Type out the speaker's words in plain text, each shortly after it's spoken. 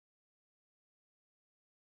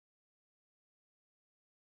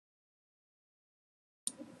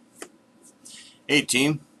Hey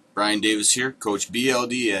team, Brian Davis here, Coach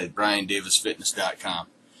BLD at BrianDavisFitness.com.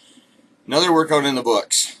 Another workout in the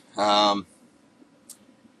books. In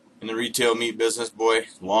the retail meat business, boy,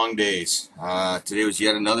 long days. Today was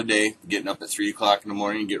yet another day, getting up at 3 o'clock in the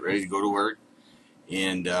morning, get ready to go to work,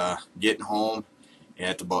 and getting home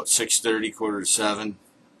at about 6:30, quarter to 7,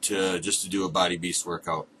 just to do a Body Beast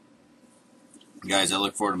workout. Guys, I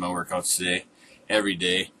look forward to my workouts today, every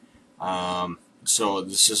day. So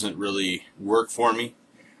this isn't really work for me,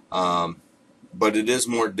 but it is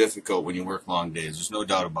more difficult when you work long days. There's no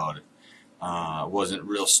doubt about it. I wasn't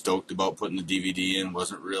real stoked about putting the DVD in,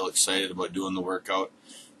 wasn't real excited about doing the workout,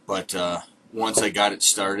 but once I got it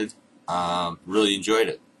started, really enjoyed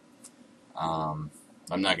it. I'm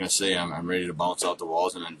not going to say I'm ready to bounce out the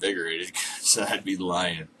walls and invigorated, because I'd be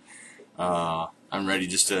lying. I'm ready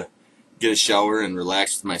just to get a shower and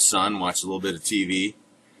relax with my son, watch a little bit of TV.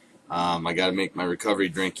 I got to make my recovery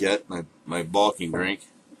drink yet, my bulking drink.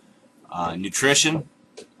 Nutrition,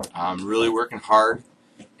 I'm really working hard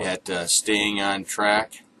at staying on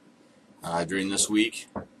track during this week.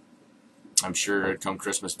 I'm sure come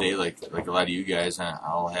Christmas Day, like a lot of you guys,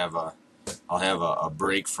 I'll have a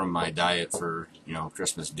break from my diet for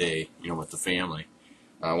Christmas Day, with the family.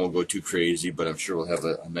 I won't go too crazy, but I'm sure we'll have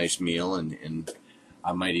a nice meal, and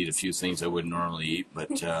I might eat a few things I wouldn't normally eat,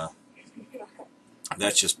 but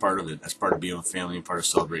that's just part of it. That's part of being with family and part of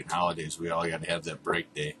celebrating holidays. We all got to have that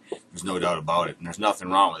break day. There's no doubt about it. And there's nothing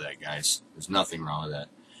wrong with that, guys. There's nothing wrong with that.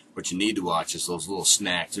 What you need to watch is those little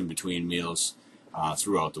snacks in between meals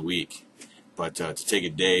throughout the week. But to take a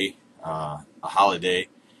day, a holiday,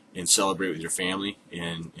 and celebrate with your family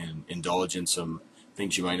and indulge in some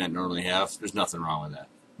things you might not normally have, there's nothing wrong with that.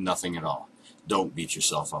 Nothing at all. Don't beat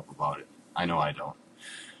yourself up about it. I know I don't.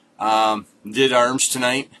 Did arms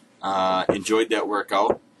tonight. Enjoyed that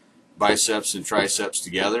workout, biceps and triceps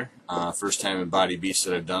together. First time in Body Beast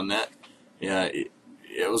that I've done that. Yeah, it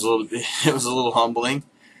was a little humbling.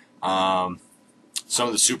 Some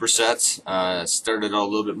of the supersets started out a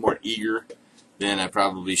little bit more eager than I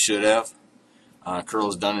probably should have.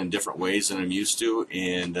 Curls done in different ways than I'm used to,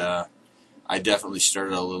 and I definitely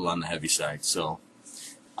started a little on the heavy side. So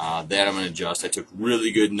that I'm going to adjust. I took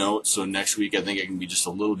really good notes, so next week I think I can be just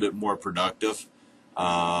a little bit more productive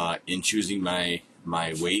in choosing my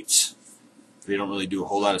weights. They don't really do a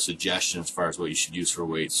whole lot of suggestions as far as what you should use for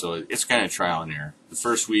weights, so it's kind of trial and error. The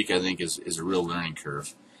first week I think is a real learning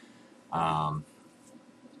curve. But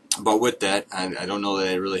with that, I don't know that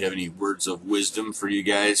I really have any words of wisdom for you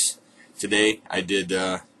guys today. I did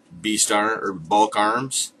Beast or bulk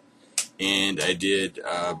arms, and I did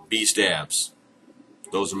Beast abs.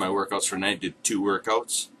 Those are my workouts for tonight. Did 2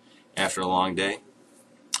 workouts after a long day.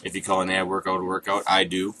 If you call an ab workout a workout, I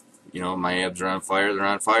do. My abs are on fire, they're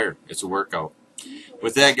on fire. It's a workout.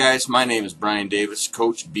 With that, guys, my name is Brian Davis,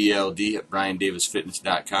 Coach BLD at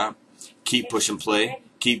BrianDavisFitness.com. Keep pushing play,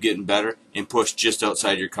 keep getting better, and push just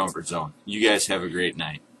outside your comfort zone. You guys have a great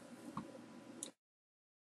night.